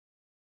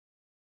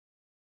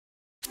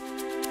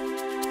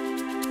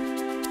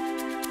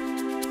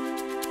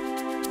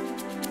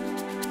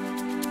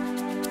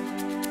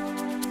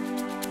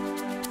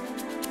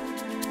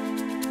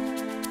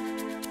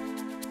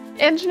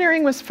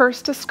Engineering was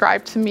first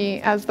described to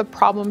me as the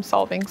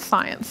problem-solving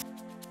science.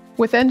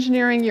 With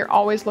engineering, you're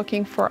always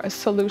looking for a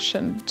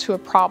solution to a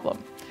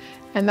problem,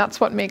 and that's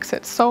what makes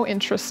it so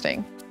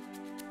interesting.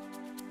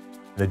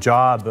 The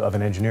job of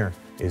an engineer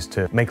is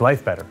to make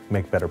life better,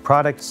 make better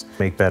products,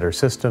 make better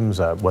systems,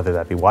 whether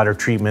that be water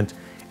treatment,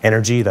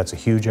 energy, that's a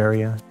huge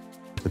area.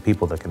 The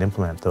people that can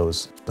implement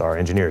those are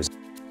engineers.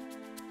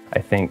 I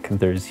think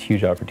there's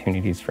huge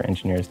opportunities for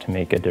engineers to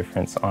make a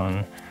difference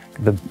on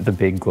the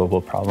big global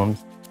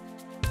problems.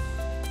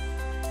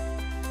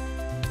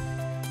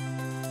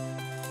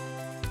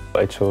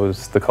 I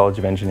chose the College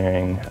of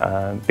Engineering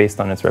based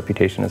on its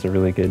reputation as a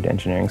really good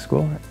engineering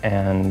school,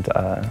 and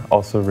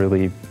also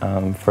really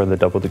for the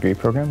double degree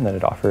program that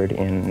it offered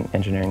in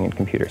engineering and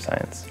computer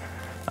science.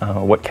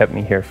 What kept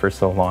me here for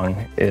so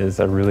long is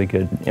a really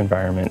good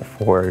environment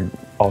for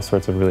all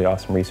sorts of really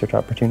awesome research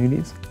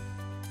opportunities.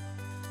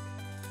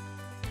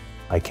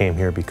 I came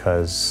here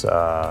because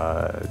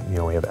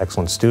we have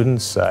excellent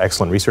students,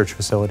 excellent research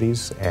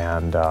facilities,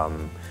 and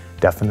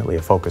definitely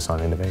a focus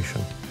on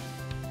innovation.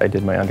 I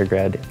did my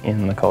undergrad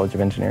in the College of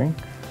Engineering.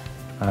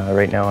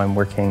 Right now I'm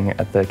working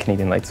at the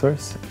Canadian Light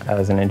Source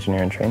as an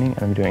engineer in training,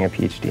 and I'm doing a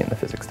PhD in the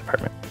physics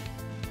department.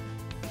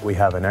 We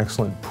have an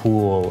excellent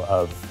pool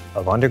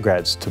of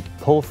undergrads to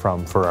pull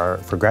from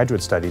for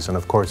graduate studies, and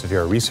of course if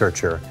you're a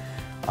researcher,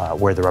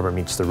 where the rubber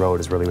meets the road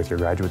is really with your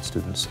graduate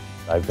students.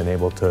 I've been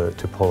able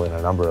to pull in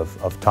a number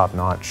of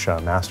top-notch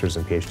master's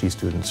and PhD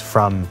students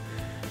from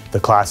the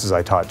classes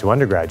I taught to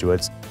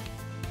undergraduates.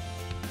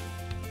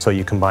 So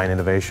you combine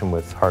innovation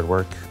with hard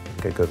work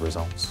and get good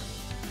results.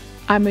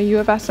 I'm a U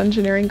of S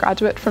engineering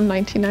graduate from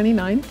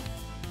 1999,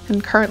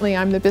 and currently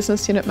I'm the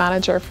business unit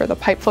manager for the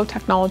Pipe Flow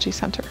Technology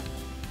Center.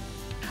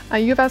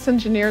 U of S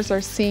engineers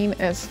are seen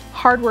as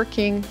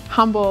hardworking,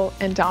 humble,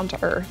 and down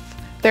to earth.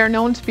 They're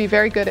known to be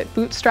very good at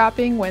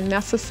bootstrapping when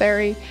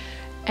necessary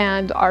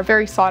and are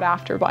very sought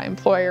after by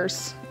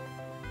employers.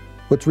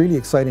 What's really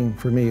exciting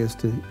for me is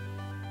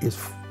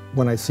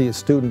when I see a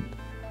student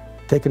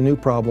take a new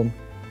problem,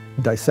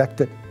 dissect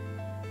it,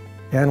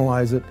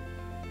 analyze it,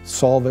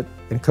 solve it,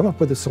 and come up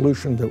with a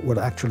solution that would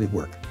actually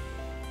work.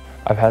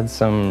 I've had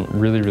some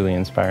really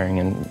inspiring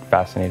and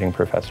fascinating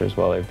professors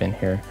while I've been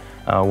here.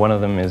 One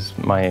of them is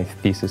my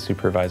thesis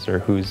supervisor,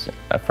 who's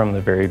from the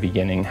very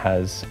beginning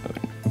has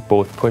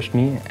both pushed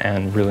me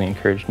and really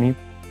encouraged me.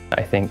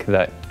 I think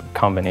that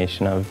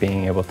combination of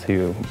being able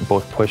to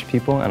both push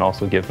people and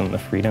also give them the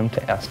freedom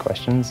to ask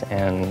questions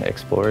and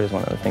explore is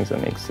one of the things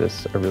that makes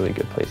this a really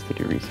good place to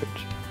do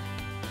research.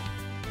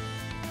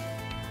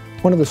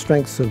 One of the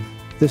strengths of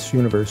this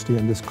university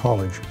and this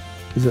college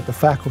is that the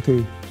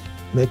faculty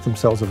make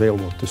themselves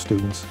available to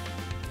students.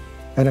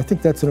 And I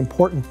think that's an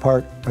important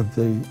part of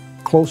the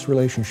close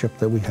relationship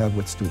that we have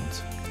with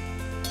students.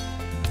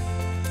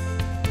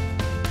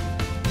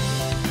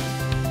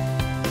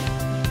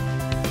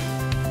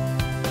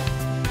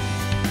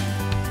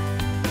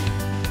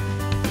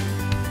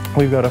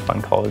 We've got a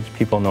fun college.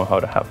 People know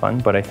how to have fun,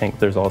 but I think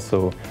there's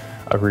also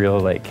a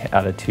real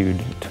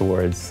attitude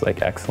towards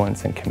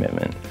excellence and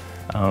commitment.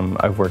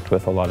 I've worked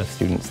with a lot of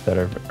students that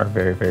are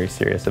very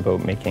serious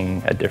about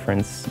making a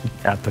difference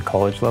at the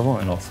college level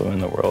and also in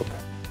the world.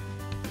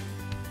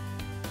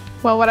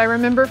 Well, what I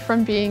remember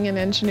from being in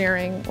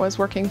engineering was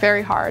working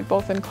very hard,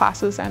 both in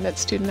classes and at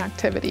student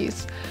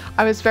activities.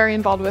 I was very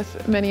involved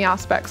with many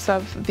aspects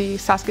of the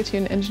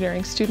Saskatoon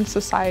Engineering Student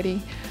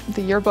Society,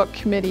 the yearbook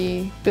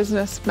committee,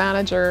 business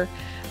manager,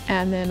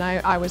 and then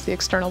I was the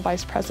external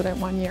vice president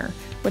 1 year,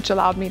 which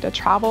allowed me to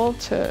travel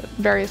to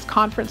various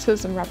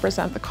conferences and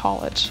represent the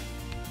college.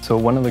 So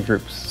one of the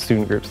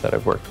student groups that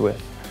I've worked with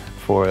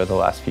for the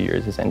last few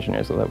years is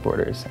Engineers Without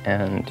Borders,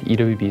 and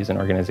EWB is an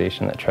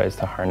organization that tries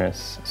to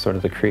harness sort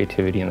of the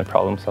creativity and the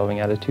problem-solving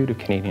attitude of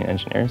Canadian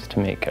engineers to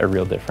make a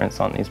real difference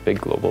on these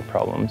big global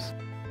problems.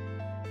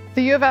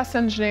 The U of S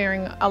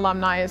engineering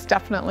alumni is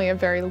definitely a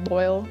very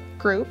loyal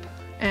group,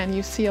 and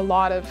you see a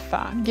lot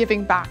of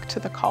giving back to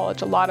the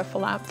college, a lot of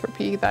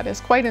philanthropy that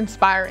is quite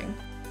inspiring.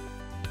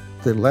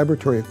 The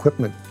laboratory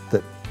equipment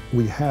that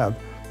we have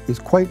is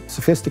quite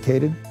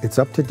sophisticated, it's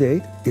up to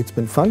date, it's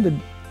been funded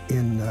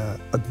in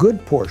a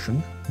good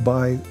portion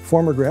by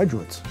former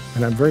graduates,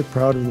 and I'm very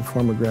proud of the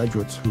former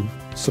graduates who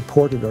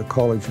supported our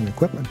college and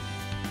equipment.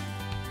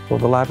 Well,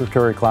 the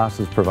laboratory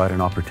classes provide an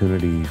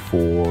opportunity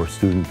for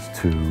students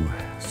to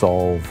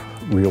solve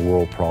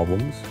real-world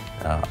problems,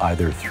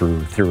 either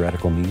through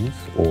theoretical means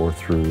or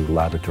through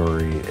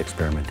laboratory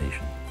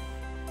experimentation.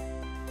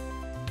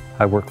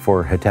 I work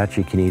for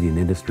Hitachi Canadian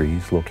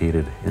Industries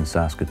located in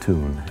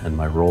Saskatoon, and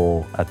my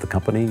role at the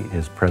company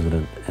is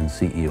President and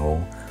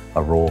CEO,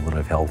 a role that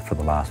I've held for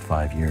the last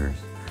 5 years.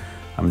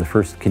 I'm the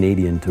first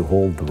Canadian to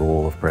hold the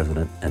role of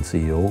President and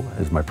CEO,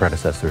 as my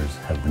predecessors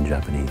have been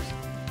Japanese.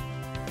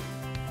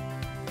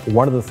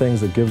 One of the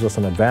things that gives us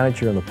an advantage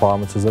here in the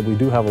province is that we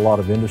do have a lot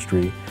of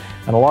industry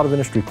and a lot of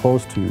industry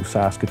close to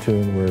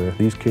Saskatoon where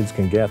these kids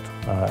can get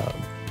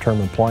term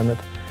employment,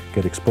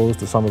 get exposed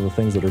to some of the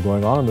things that are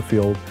going on in the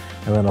field,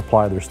 and then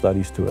apply their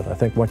studies to it. I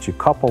think once you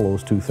couple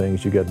those two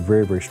things, you get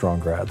very, very strong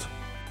grads.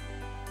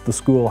 The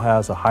school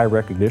has a high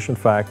recognition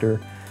factor.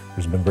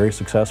 There's been very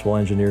successful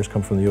engineers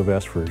come from the U of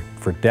S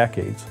for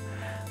decades.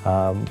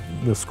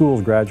 The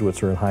school's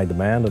graduates are in high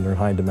demand, and they're in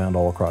high demand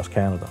all across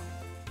Canada.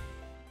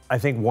 I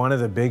think one of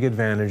the big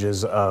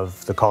advantages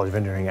of the College of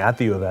Engineering at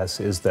the U of S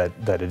is that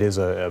it is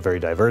a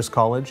very diverse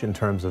college in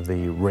terms of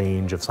the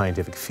range of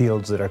scientific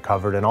fields that are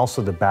covered and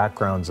also the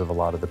backgrounds of a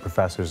lot of the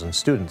professors and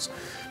students.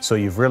 So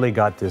you've really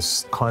got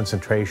this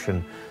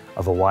concentration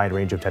of a wide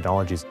range of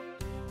technologies.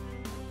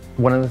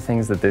 One of the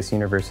things that this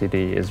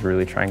university is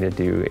really trying to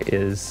do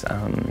is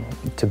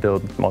to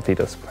build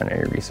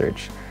multidisciplinary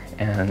research.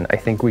 And I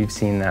think we've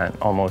seen that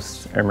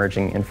almost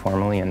emerging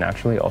informally and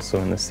naturally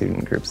also in the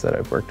student groups that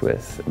I've worked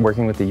with.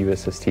 Working with the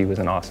USST was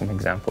an awesome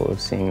example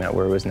of seeing that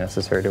where it was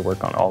necessary to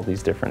work on all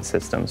these different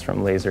systems,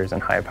 from lasers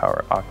and high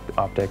power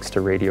optics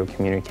to radio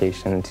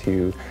communication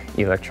to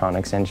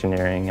electronics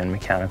engineering and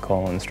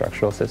mechanical and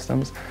structural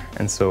systems.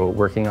 And so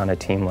working on a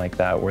team like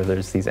that where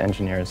there's these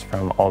engineers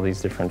from all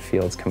these different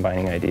fields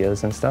combining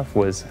ideas and stuff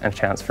was a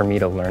chance for me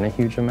to learn a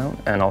huge amount,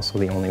 and also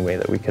the only way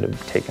that we could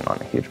have taken on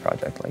a huge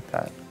project like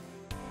that.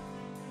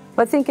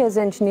 I think as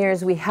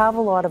engineers we have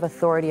a lot of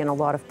authority and a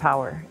lot of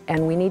power,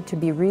 and we need to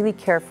be really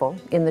careful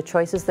in the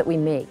choices that we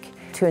make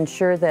to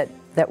ensure that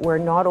we're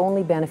not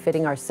only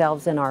benefiting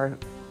ourselves and our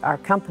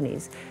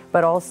companies,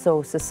 but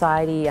also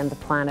society and the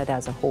planet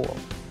as a whole.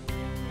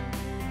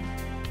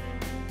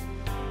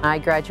 I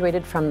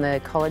graduated from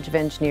the College of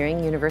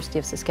Engineering, University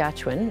of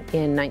Saskatchewan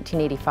in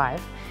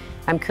 1985.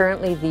 I'm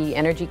currently the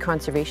Energy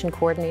Conservation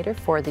Coordinator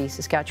for the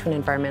Saskatchewan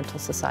Environmental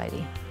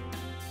Society.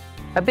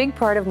 A big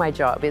part of my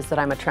job is that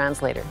I'm a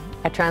translator.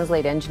 I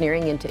translate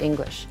engineering into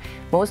English.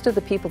 Most of the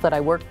people that I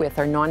work with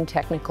are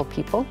non-technical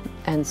people,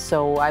 and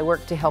so I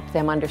work to help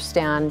them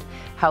understand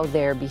how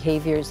their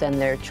behaviors and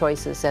their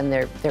choices and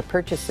their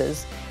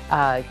purchases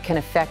can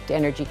affect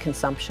energy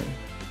consumption.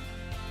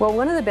 Well,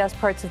 one of the best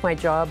parts of my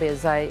job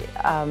is I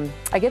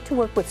get to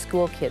work with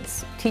school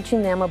kids,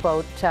 teaching them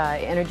about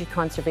energy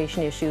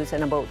conservation issues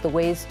and about the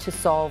ways to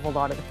solve a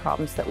lot of the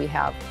problems that we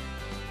have.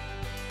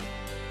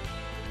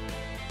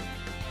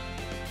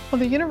 Well,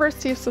 the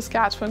University of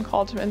Saskatchewan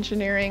College of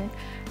Engineering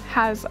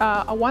has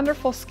a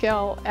wonderful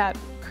skill at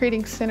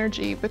creating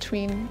synergy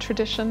between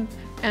tradition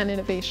and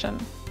innovation.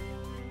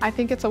 I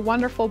think it's a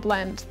wonderful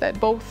blend that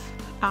both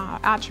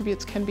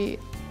attributes can be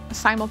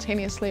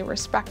simultaneously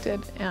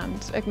respected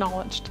and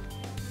acknowledged.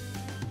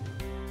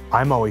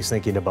 I'm always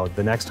thinking about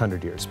the next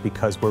 100 years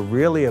because we're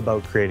really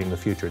about creating the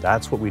future.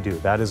 That's what we do.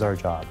 That is our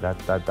job.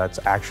 That's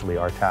actually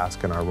our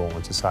task and our role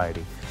in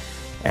society.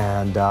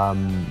 And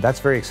that's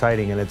very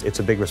exciting, and it's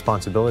a big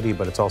responsibility,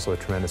 but it's also a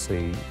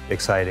tremendously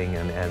exciting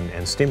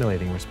and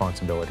stimulating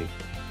responsibility.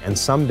 And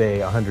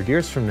someday, 100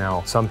 years from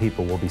now, some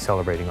people will be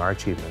celebrating our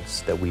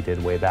achievements that we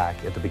did way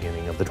back at the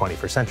beginning of the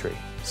 21st century.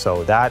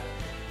 So that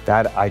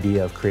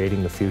idea of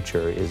creating the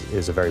future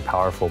is a very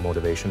powerful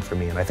motivation for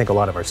me, and I think a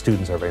lot of our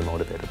students are very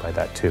motivated by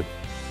that too.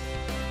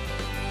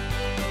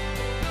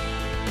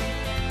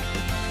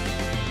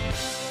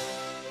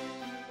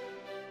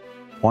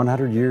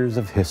 "100 years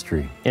of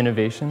history.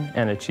 Innovation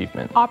and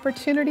achievement.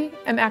 Opportunity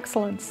and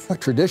excellence. A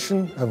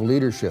tradition of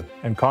leadership.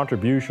 And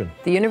contribution.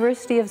 The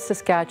University of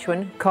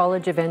Saskatchewan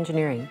College of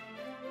Engineering,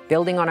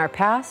 building on our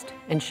past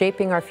and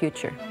shaping our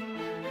future.